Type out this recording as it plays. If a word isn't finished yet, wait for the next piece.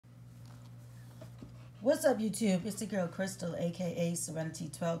What's up, YouTube? It's the girl Crystal, aka Serenity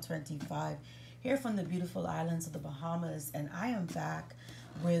 1225, here from the beautiful islands of the Bahamas, and I am back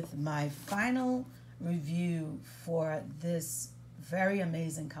with my final review for this very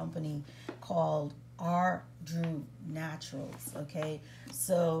amazing company called rdrewnaturals. Okay,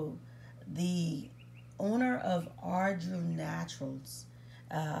 so the owner of rdrewnaturals,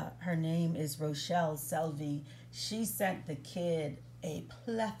 her name is Rochell Selvey. She sent the kid a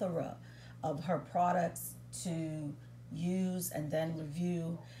plethora of her products to use and then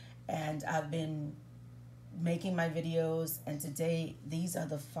review, and I've been making my videos, and today these are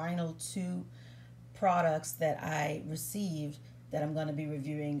the final two products that I received that I'm going to be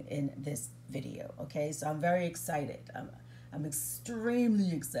reviewing in this video. Okay, so I'm very excited. I'm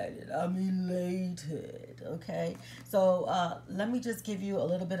extremely excited. I'm elated. Okay, so let me just give you a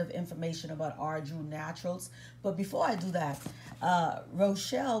little bit of information about rdrewnaturals. But before I do that,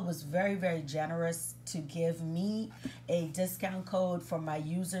 Rochelle was very, very generous to give me a discount code for my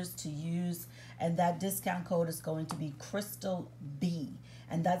users to use, and that discount code is going to be Crystal B,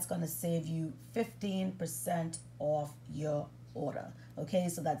 and that's going to save you 15% off your order. Okay,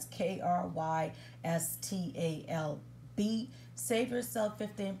 so that's KRYSTAL B. Save yourself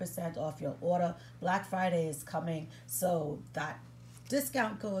 15% off your order. Black Friday is coming, so that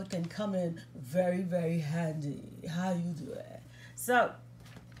discount code can come in very, very handy. How you do it? So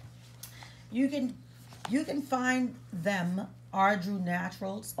you can find them,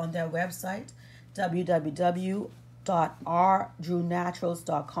 rdrewnaturals, on their website,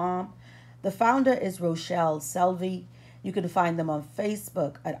 www.rdrewnaturals.com. The founder is Rochell Selvey. You can find them on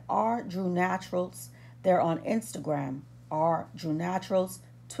Facebook at rdrewnaturals. They're on Instagram, rdrewnaturals,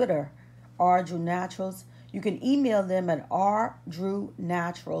 Twitter, rdrewnaturals. You can email them at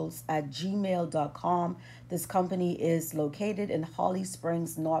rdrewnaturals@gmail.com. This company is located in Holly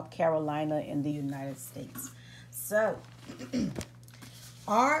Springs, North Carolina in the United States. So,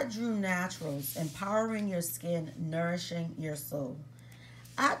 rdrewnaturals, empowering your skin, nourishing your soul.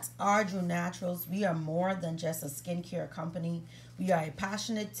 At rdrewnaturals, we are more than just a skincare company. We are a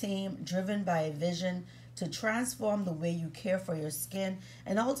passionate team driven by a vision to transform the way you care for your skin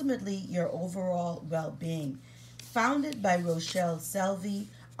and ultimately your overall well-being. Founded by Rochell Selvey,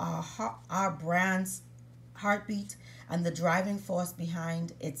 our brand's heartbeat and the driving force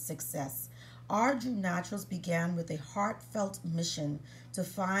behind its success. rdrewnaturals began with a heartfelt mission to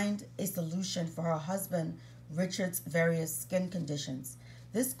find a solution for her husband Richard's various skin conditions.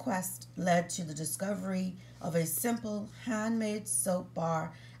 This quest led to the discovery of a simple handmade soap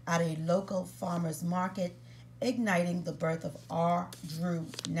bar at a local farmer's market, igniting the birth of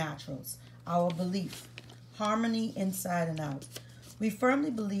rdrewnaturals. Our belief: harmony inside and out. We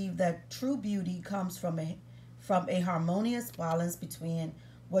firmly believe that true beauty comes from a harmonious balance between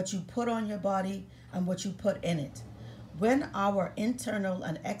what you put on your body and what you put in it. When our internal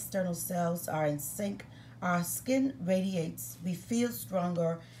and external selves are in sync, our skin radiates, we feel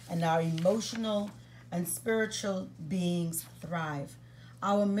stronger, and our emotional and spiritual beings thrive.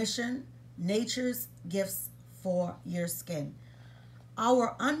 Our mission: nature's gifts for your skin.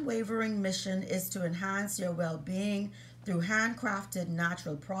 Our unwavering mission is to enhance your well-being through handcrafted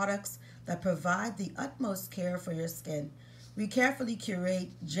natural products that provide the utmost care for your skin. We carefully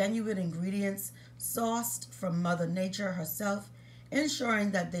curate genuine ingredients sourced from Mother Nature herself, ensuring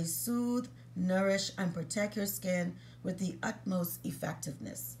that they soothe, nourish, and protect your skin with the utmost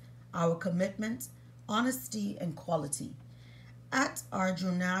effectiveness. Our commitment: honesty and quality. At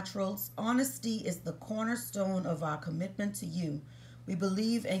rdrewnaturals, honesty is the cornerstone of our commitment to you. We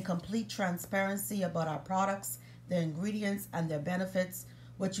believe in complete transparency about our products, their ingredients, and their benefits.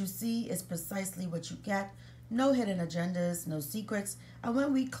 What you see is precisely what you get. No hidden agendas, no secrets. And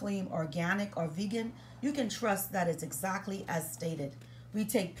when we claim organic or vegan, you can trust that it's exactly as stated. We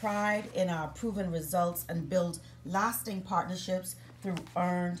take pride in our proven results and build lasting partnerships through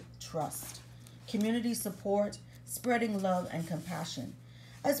earned trust. Community support, spreading love and compassion.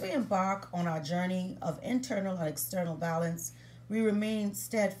 As we embark on our journey of internal and external balance, we remain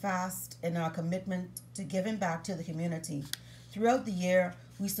steadfast in our commitment to giving back to the community. Throughout the year,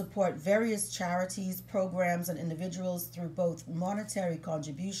 we support various charities, programs, and individuals through both monetary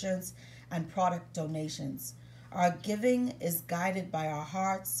contributions and product donations. Our giving is guided by our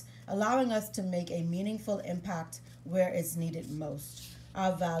hearts, allowing us to make a meaningful impact where it's needed most.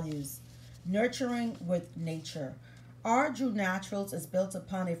 Our values: nurturing with nature. rdrewnaturals is built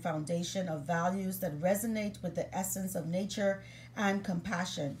upon a foundation of values that resonate with the essence of nature and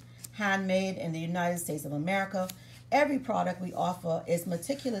compassion. Handmade in the United States of America, every product we offer is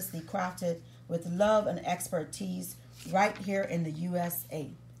meticulously crafted with love and expertise right here in the USA.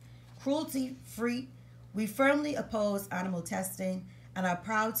 Cruelty-free, We firmly oppose animal testing and are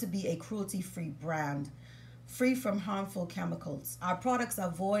proud to be a cruelty-free brand, free from harmful chemicals. Our products are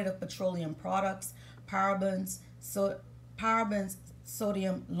void of petroleum products, parabens,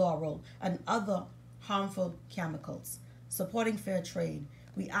 sodium lauryl, and other harmful chemicals. Supporting fair trade.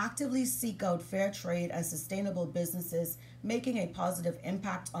 We actively seek out fair trade and sustainable businesses, making a positive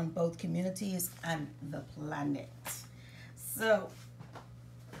impact on both communities and the planet. So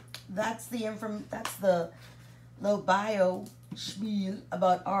that's the little bio spiel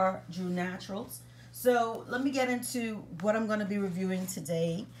about rdrewnaturals. So let me get into what I'm going to be reviewing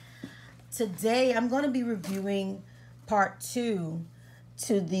today. Today I'm going to be reviewing part 2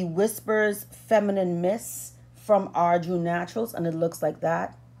 to the Whispers Feminine Mist from rdrewnaturals, and it looks like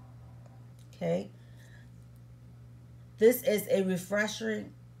that. Okay. This is a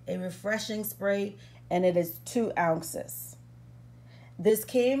refreshing spray, and it is 2 ounces. This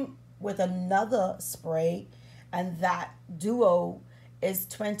came with another spray, and that duo is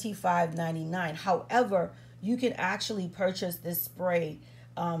 $25.99. However, you can actually purchase this spray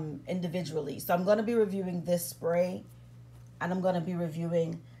individually. So I'm going to be reviewing this spray, and I'm going to be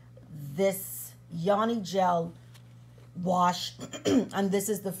reviewing this Yoni gel wash, and this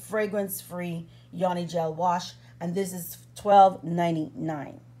is the fragrance-free Yoni gel wash, and this is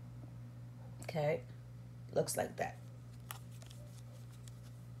 $12.99. Okay, looks like that.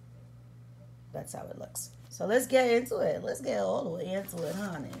 That's how it looks. So let's get into it. Let's get all the way into it,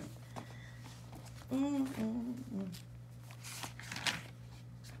 honey.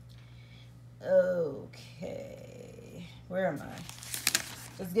 Okay, where am I?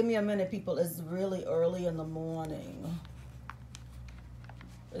 Just give me a minute, people. It's really early in the morning.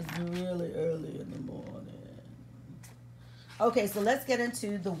 It's really early in the morning. Okay, so let's get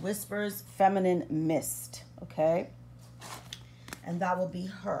into the Whispers Feminine Mist, okay? And that will be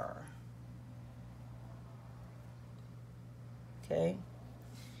her. Okay.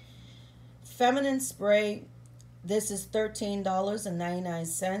 Feminine spray. This is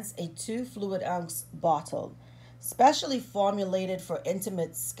 $13.99, a 2 fluid ounce bottle. Specially formulated for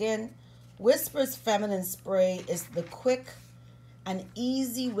intimate skin, Whispers Feminine Spray is the quick and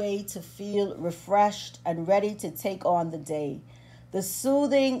easy way to feel refreshed and ready to take on the day. The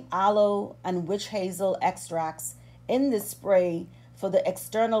soothing aloe and witch hazel extracts in this spray for the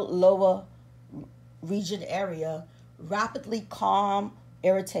external lower region area rapidly calm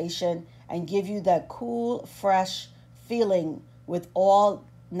irritation and give you that cool, fresh feeling with all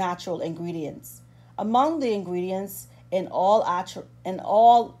natural ingredients. Among the ingredients in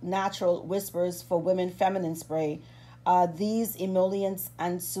all natural Whispers for Women Feminine Spray are these emollients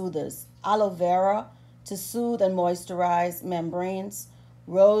and soothers: aloe vera to soothe and moisturize membranes,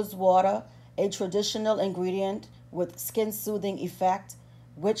 rose water, a traditional ingredient with skin soothing effect,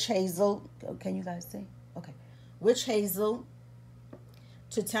 witch hazel. Can you guys see? Okay. Witch hazel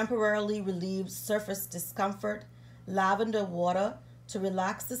to temporarily relieve surface discomfort, lavender water to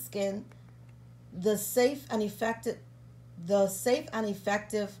relax the skin. The safe and effective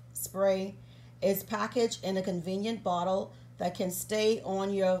spray is packaged in a convenient bottle that can stay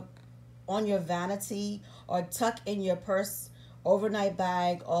on your vanity or tuck in your purse, overnight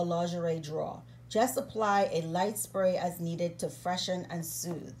bag, or lingerie drawer. Just apply a light spray as needed to freshen and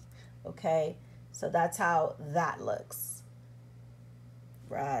soothe. Okay, so that's how that looks.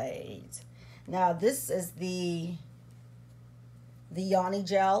 Right. Now this is the Yoni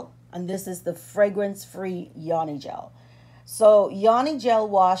gel, and this is the fragrance-free Yoni gel. So Yoni gel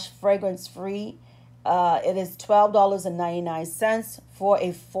wash, fragrance-free, it is $12.99 for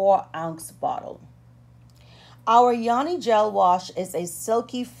a 4-ounce bottle. Our Yoni gel wash is a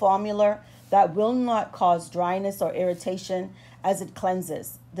silky formula that will not cause dryness or irritation as it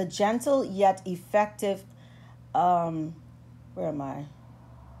cleanses. The gentle yet effective,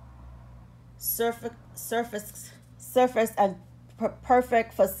 surface and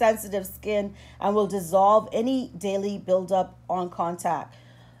perfect for sensitive skin and will dissolve any daily buildup on contact.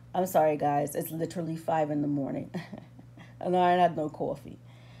 I'm sorry, guys. It's literally 5 in the morning. And I had no coffee.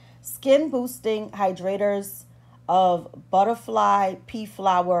 Skin boosting hydrators of butterfly, pea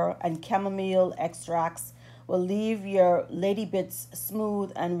flower, and chamomile extracts will leave your lady bits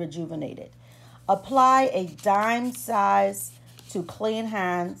smooth and rejuvenated. Apply a dime size to clean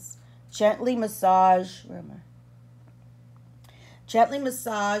hands. Gently massage. Gently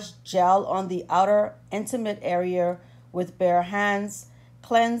massage gel on the outer intimate area with bare hands.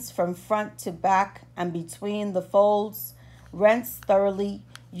 Cleanse from front to back and between the folds. Rinse thoroughly.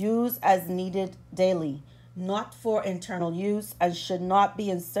 Use as needed daily. Not for internal use and should not be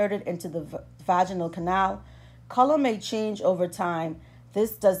inserted into the vaginal canal. Color may change over time.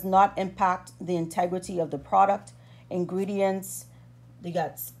 This does not impact the integrity of the product. Ingredients, they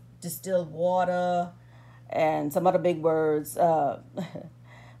got distilled water and some other big words.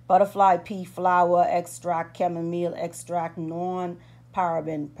 Butterfly pea flower extract, chamomile extract,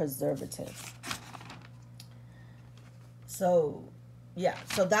 non-paraben preservative. So, yeah,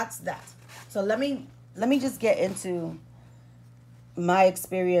 so that's that. So let me just get into my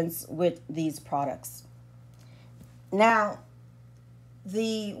experience with these products. Now,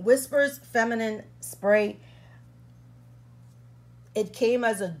 the Whispers Feminine Spray, it came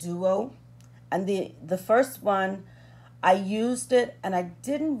as a duo, and the first one, I used it and I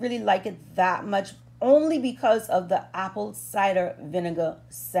didn't really like it that much, only because of the apple cider vinegar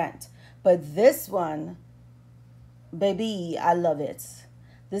scent. But this one, baby, I love it.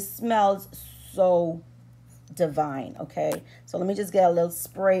 This smells so divine. Okay, so let me just get a little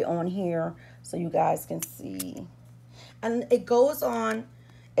spray on here so you guys can see. And it goes on.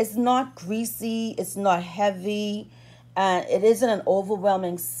 It's not greasy, it's not heavy, and it isn't an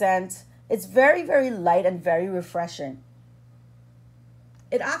overwhelming scent. It's very, very light and very refreshing.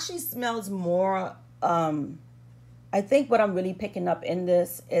 It actually smells more, I think what I'm really picking up in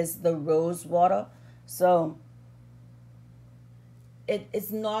this is the rose water. So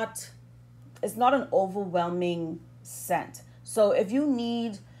it's not an overwhelming scent. So if you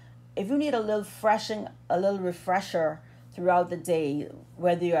need a little refresher throughout the day,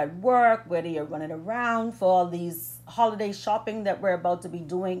 whether you're at work, whether you're running around for all these holiday shopping that we're about to be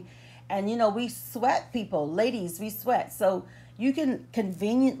doing, and you know, we sweat, people, ladies, we sweat. So you can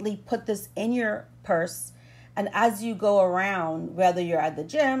conveniently put this in your purse, and as you go around, whether you're at the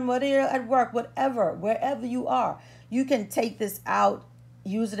gym, whether you're at work, whatever, wherever you are, you can take this out,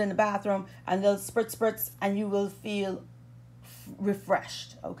 use it in the bathroom, and they'll spritz, and you will feel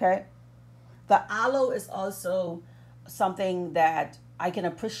refreshed. Okay, the aloe is also something that I can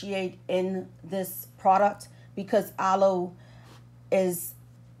appreciate in this product, because aloe is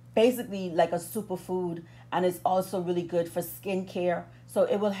basically like a superfood, and it's also really good for skincare. So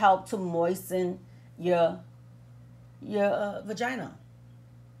it will help to moisten your vagina.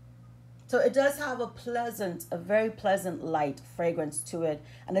 So it does have a very pleasant light fragrance to it,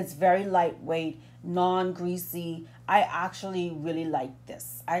 and it's very lightweight, non-greasy. I actually really like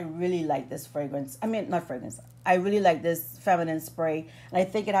this. I really like this fragrance. I mean, not fragrance. I really like this feminine spray, and I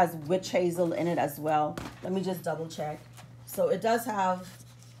think it has witch hazel in it as well. Let me just double check. So it does have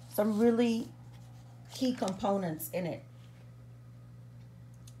some really key components in it.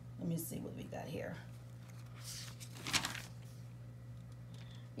 Let me see what we got here.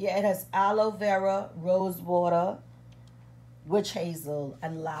 Yeah, it has aloe vera, rose water, witch hazel,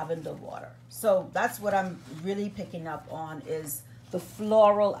 and lavender water. So that's what I'm really picking up on, is the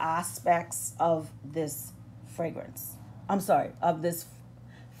floral aspects of this fragrance. I'm sorry, of this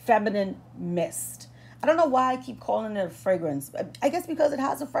feminine mist. I don't know why I keep calling it a fragrance. I guess because it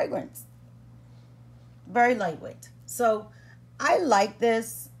has a fragrance. Very lightweight. So I like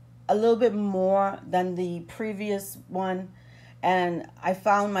this a little bit more than the previous one, and I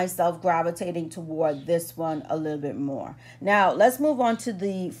found myself gravitating toward this one a little bit more. Now let's move on to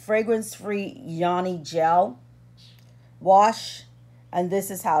the fragrance-free Yoni gel wash, and this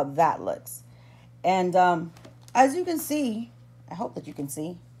is how that looks. And as you can see, I hope that you can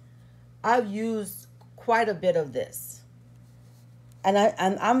see, I've used quite a bit of this, and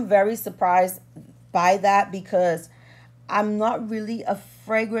I'm very surprised by that, because I'm not really a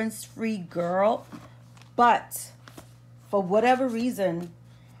fragrance-free girl, but for whatever reason,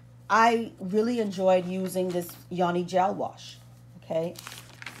 I really enjoyed using this Yoni gel wash. Okay,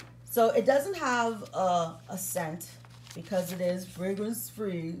 so it doesn't have a scent because it is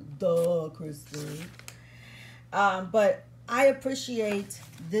fragrance-free, duh, Christy. But I appreciate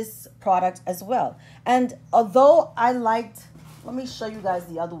this product as well. And although I liked, let me show you guys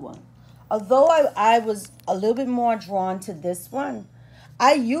the other one. Although I was a little bit more drawn to this one,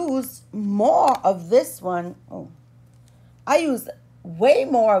 I used more of this one. Oh, I used way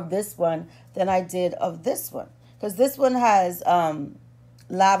more of this one than I did of this one, because this one has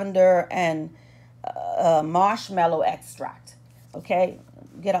lavender and marshmallow extract. Okay,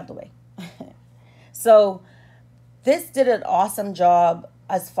 get out the way. So this did an awesome job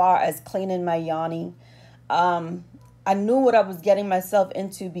as far as cleaning my yoni. I knew what I was getting myself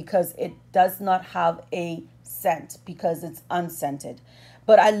into, because it does not have a scent, because it's unscented.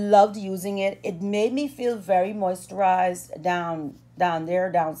 But I loved using it. It made me feel very moisturized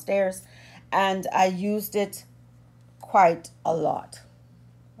downstairs. And I used it quite a lot.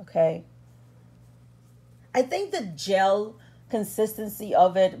 Okay. I think the gel consistency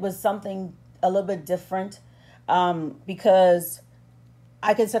of it was something a little bit different, because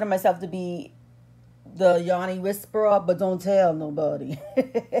I consider myself to be the Yoni whisperer, but don't tell nobody.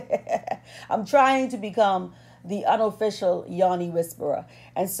 I'm trying to become the unofficial Yoni whisperer.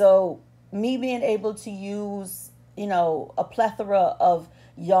 And so me being able to use, a plethora of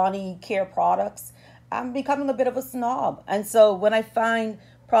Yoni care products, I'm becoming a bit of a snob. And so when I find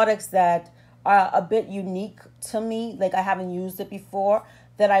products that are a bit unique to me, like I haven't used it before,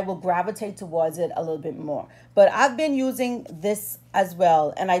 then I will gravitate towards it a little bit more. But I've been using this as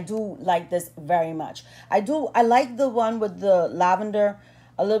well, and I do like this very much. I like the one with the lavender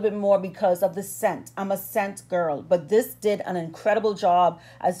a little bit more because of the scent. I'm a scent girl, but this did an incredible job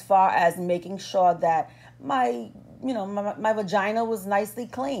as far as making sure that my vagina was nicely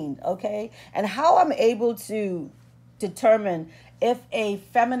cleaned, okay? And how I'm able to determine if a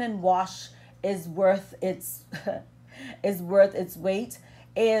feminine wash is worth its weight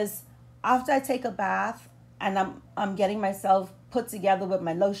is after I take a bath and I'm getting myself put together with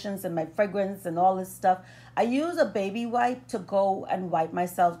my lotions and my fragrance and all this stuff. I use a baby wipe to go and wipe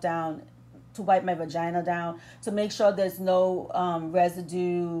myself down, to wipe my vagina down, to make sure there's no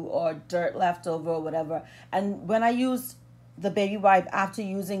residue or dirt left over or whatever. And when I use the baby wipe after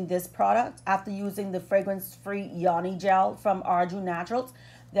using this product, after using the fragrance-free Yoni gel from rdrewnaturals,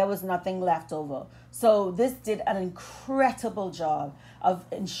 there was nothing left over. So this did an incredible job of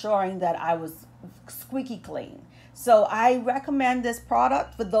ensuring that I was squeaky clean. So I recommend this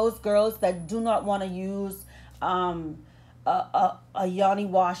product for those girls that do not want to use a Yoni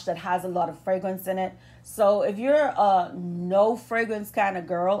wash that has a lot of fragrance in it. So if you're a no fragrance kind of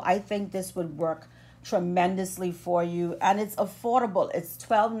girl, I think this would work tremendously for you. And it's affordable. It's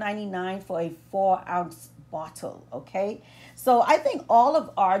 $12.99 for a 4-ounce bottle, okay? So I think all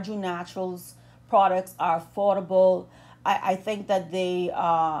of rdrewnaturals products are affordable. I think that they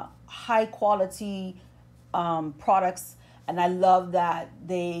are high quality products, and I love that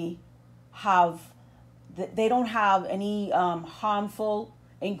they don't have any harmful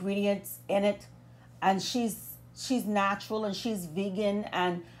ingredients in it, and she's natural and she's vegan,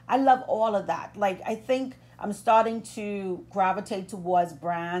 and I love all of that. Like, I think I'm starting to gravitate towards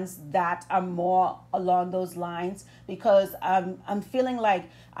brands that are more along those lines, because I'm feeling like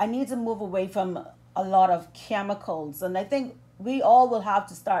I need to move away from a lot of chemicals, and I think we all will have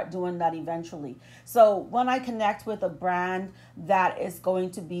to start doing that eventually. So when I connect with a brand that is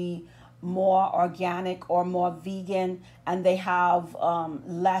going to be more organic or more vegan, and they have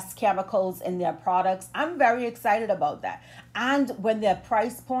less chemicals in their products, I'm very excited about that. And when their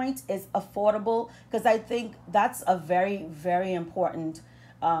price point is affordable, because I think that's a very, very important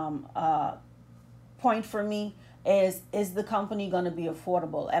point for me, is the company going to be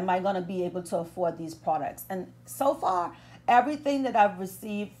affordable? Am I going to be able to afford these products? And so far, everything that I've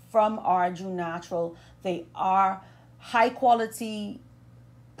received from rdrewnaturals, they are high quality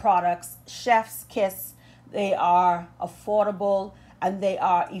products, chef's kiss. They are affordable and they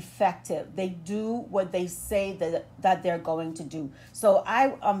are effective. They do what they say that they're going to do. So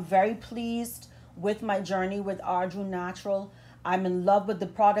I am very pleased with my journey with rdrewnaturals. I'm in love with the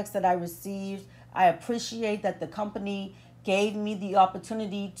products that I received. I appreciate that the company gave me the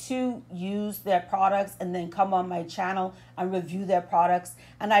opportunity to use their products and then come on my channel and review their products.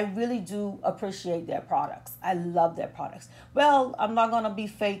 And I really do appreciate their products. I love their products. Well, I'm not going to be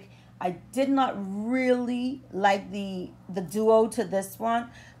fake. I did not really like the duo to this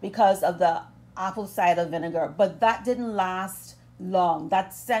one because of the apple cider vinegar, but that didn't last long.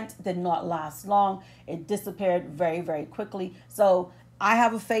 That scent did not last long. It disappeared very, very quickly. So I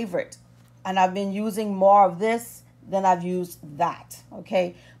have a favorite, and I've been using more of this than I've used that,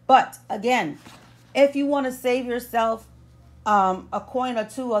 okay? But again, if you want to save yourself a coin or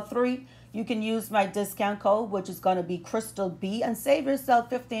two or three, you can use my discount code, which is going to be Crystal B, and save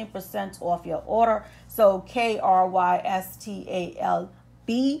yourself 15% off your order. So KRYSTALB.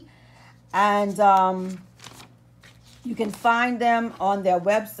 And you can find them on their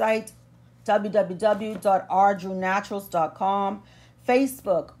website, www.rdrewnaturals.com,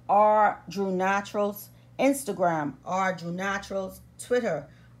 Facebook, rdrewnaturals, Instagram, rdrewnaturals, Twitter,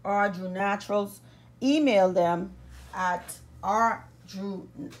 rdrewnaturals. Email them at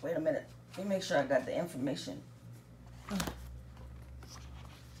wait a minute. Let me make sure I got the information.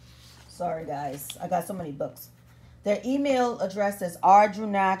 Sorry, guys. I got so many books. Their email address is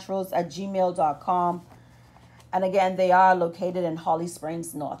rdrewnaturals@gmail.com. And again, they are located in Holly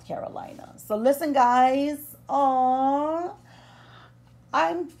Springs, North Carolina. So listen, guys.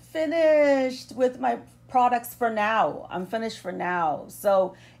 I'm finished with my products for now. I'm finished for now.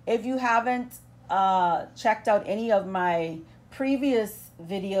 So if you haven't checked out any of my previous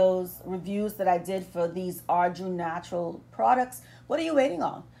videos, reviews that I did for these rdrewnaturals products, What are you waiting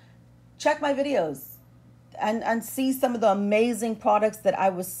on? Check my videos and see some of the amazing products that I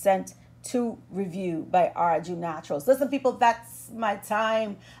was sent to review by rdrewnaturals. Listen, people, that's my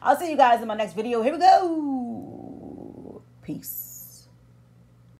time. I'll see you guys in my next video. Here we go. Peace.